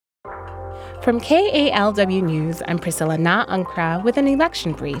From KALW News, I'm Priscilla Na Ankra with an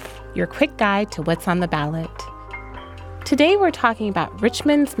election brief, your quick guide to what's on the ballot. Today we're talking about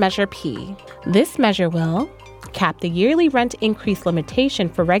Richmond's Measure P. This measure will cap the yearly rent increase limitation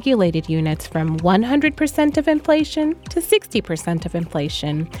for regulated units from 100% of inflation to 60% of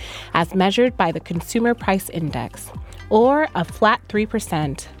inflation, as measured by the Consumer Price Index, or a flat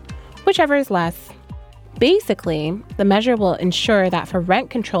 3%, whichever is less. Basically, the measure will ensure that for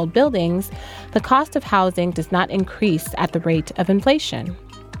rent-controlled buildings, the cost of housing does not increase at the rate of inflation.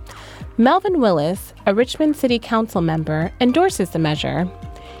 Melvin Willis, a Richmond City Council member, endorses the measure.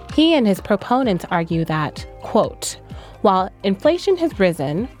 He and his proponents argue that, quote, while inflation has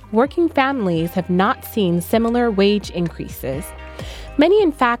risen, working families have not seen similar wage increases. Many,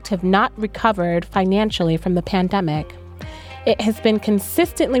 in fact, have not recovered financially from the pandemic. It has been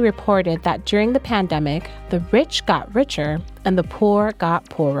consistently reported that during the pandemic, the rich got richer and the poor got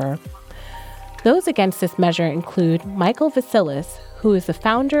poorer. Those against this measure include Michael Vasilis, who is the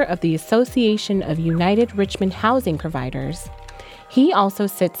founder of the Association of United Richmond Housing Providers. He also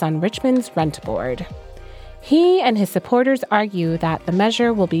sits on Richmond's Rent Board. He and his supporters argue that the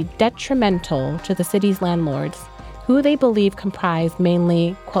measure will be detrimental to the city's landlords, who they believe comprise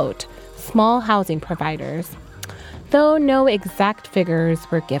mainly, quote, small housing providers, though no exact figures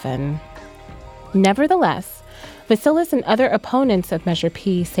were given. Nevertheless, Vasilis and other opponents of Measure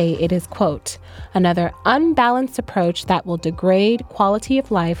P say it is, quote, another unbalanced approach that will degrade quality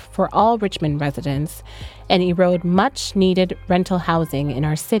of life for all Richmond residents and erode much-needed rental housing in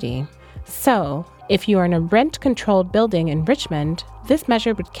our city. So, if you are in a rent-controlled building in Richmond, this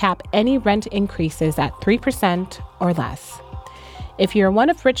measure would cap any rent increases at 3% or less. If you're one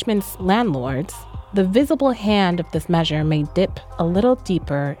of Richmond's landlords, the visible hand of this measure may dip a little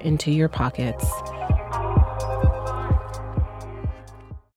deeper into your pockets.